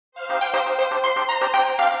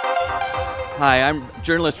Hi, I'm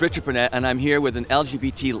journalist Richard Burnett, and I'm here with an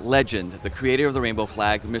LGBT legend, the creator of the rainbow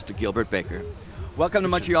flag, Mr. Gilbert Baker. Welcome to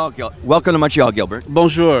Montreal, welcome to Montreal, Gilbert.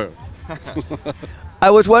 Bonjour.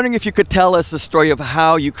 I was wondering if you could tell us the story of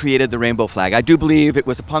how you created the rainbow flag. I do believe it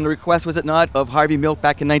was upon the request, was it not, of Harvey Milk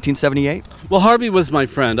back in 1978? Well, Harvey was my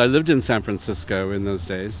friend. I lived in San Francisco in those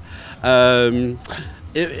days.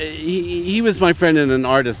 He was my friend and an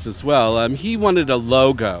artist as well. He wanted a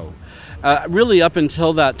logo. Really, up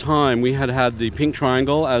until that time, we had the pink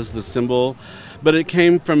triangle as the symbol, but it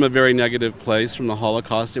came from a very negative place, from the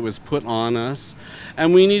Holocaust. It was put on us,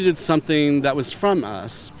 and we needed something that was from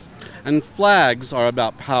us. And flags are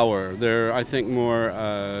about power. They're, I think, more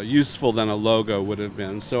useful than a logo would have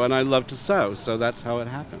been. And I love to sew, so that's how it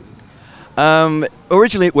happened.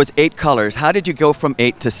 Originally, it was 8 colors. How did you go from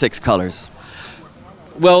 8 to 6 colors?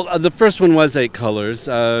 Well, the first one was 8 colors.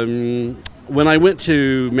 When I went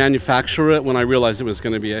to manufacture it, when I realized it was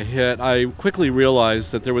going to be a hit, I quickly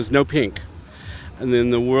realized that there was no pink. And in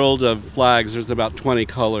the world of flags, there's about 20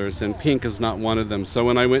 colors, and pink is not one of them. So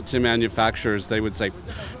when I went to manufacturers, they would say,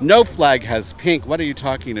 "No flag has pink. What are you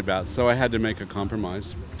talking about?" So I had to make a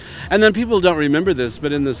compromise. And then people don't remember this,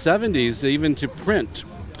 but in the 70s, even to print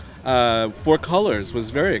 4 colors was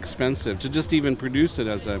very expensive. To just even produce it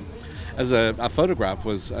as a photograph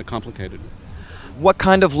was complicated. What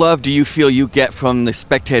kind of love do you feel you get from the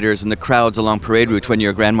spectators and the crowds along parade routes when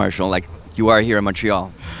you're a Grand Marshal, like you are here in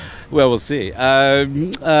Montreal? Well, we'll see.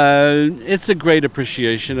 It's a great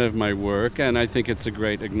appreciation of my work, and I think it's a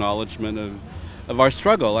great acknowledgement of our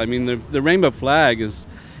struggle. I mean, the rainbow flag is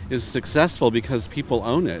successful because people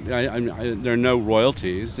own it. There are no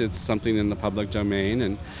royalties. It's something in the public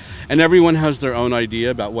domain, and everyone has their own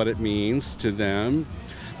idea about what it means to them.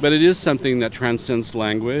 But it is something that transcends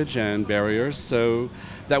language and barriers, so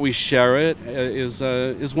that we share it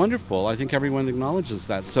is wonderful. I think everyone acknowledges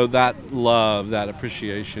that. So that love, that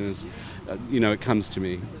appreciation is, it comes to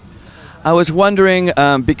me. I was wondering,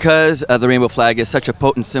 because the rainbow flag is such a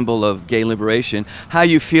potent symbol of gay liberation, how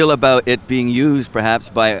you feel about it being used perhaps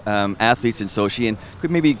by athletes in Sochi, and could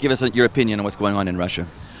maybe give us your opinion on what's going on in Russia?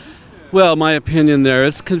 Well, my opinion there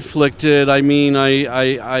is conflicted. I mean,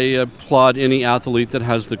 I applaud any athlete that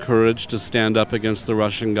has the courage to stand up against the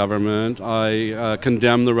Russian government. I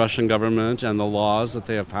condemn the Russian government and the laws that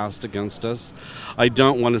they have passed against us. I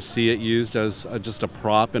don't want to see it used as just a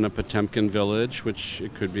prop in a Potemkin village, which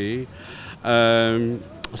it could be.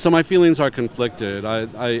 So my feelings are conflicted.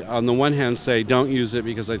 I on the one hand, say don't use it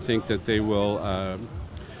because I think that they will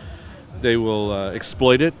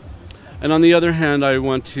exploit it. And on the other hand, I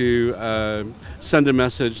want to send a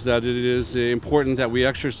message that it is important that we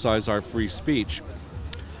exercise our free speech.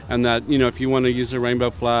 And that, if you want to use a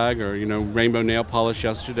rainbow flag or, rainbow nail polish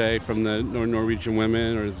yesterday from the Norwegian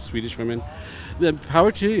women or the Swedish women, then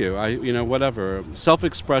power to you, whatever.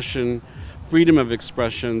 Self-expression, freedom of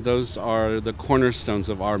expression, those are the cornerstones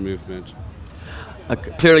of our movement.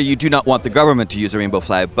 Clearly, you do not want the government to use a rainbow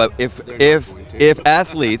flag, but if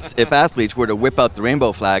athletes were to whip out the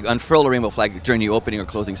rainbow flag, unfurl the rainbow flag during the opening or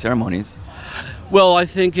closing ceremonies, well, I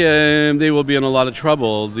think they will be in a lot of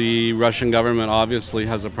trouble. The Russian government obviously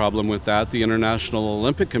has a problem with that. The International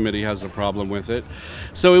Olympic Committee has a problem with it.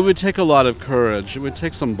 So it would take a lot of courage. It would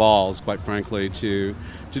take some balls, quite frankly, to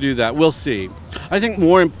do that. We'll see. I think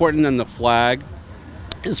more important than the flag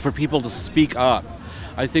is for people to speak up.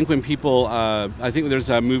 I think when people, I think there's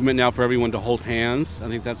a movement now for everyone to hold hands. I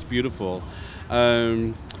think that's beautiful.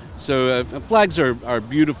 Flags are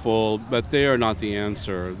beautiful, but they are not the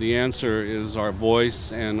answer. The answer is our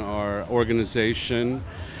voice and our organization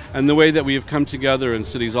and the way that we have come together in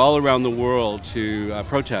cities all around the world to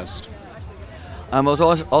protest. I was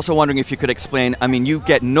also wondering if you could explain, you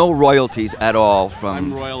get no royalties at all from...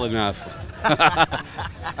 I'm royal enough.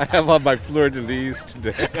 I have on my fleur-de-lis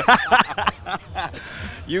today.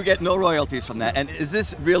 You get no royalties from that. And is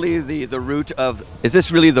this really the root of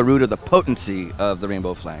the potency of the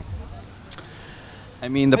rainbow flag?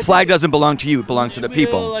 The flag doesn't belong to you, it belongs to the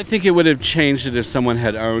people. Well, I think it would have changed it if someone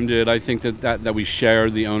had owned it. I think that we share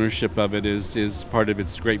the ownership of it is part of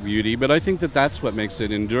its great beauty. But I think that's what makes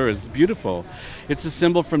it endure. It's beautiful. It's a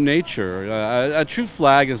symbol from nature. A true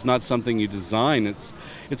flag is not something you design.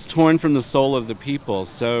 It's torn from the soul of the people.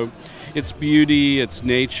 So it's beauty, it's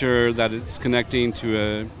nature, that it's connecting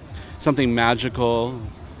to something magical,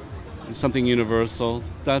 something universal.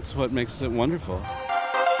 That's what makes it wonderful.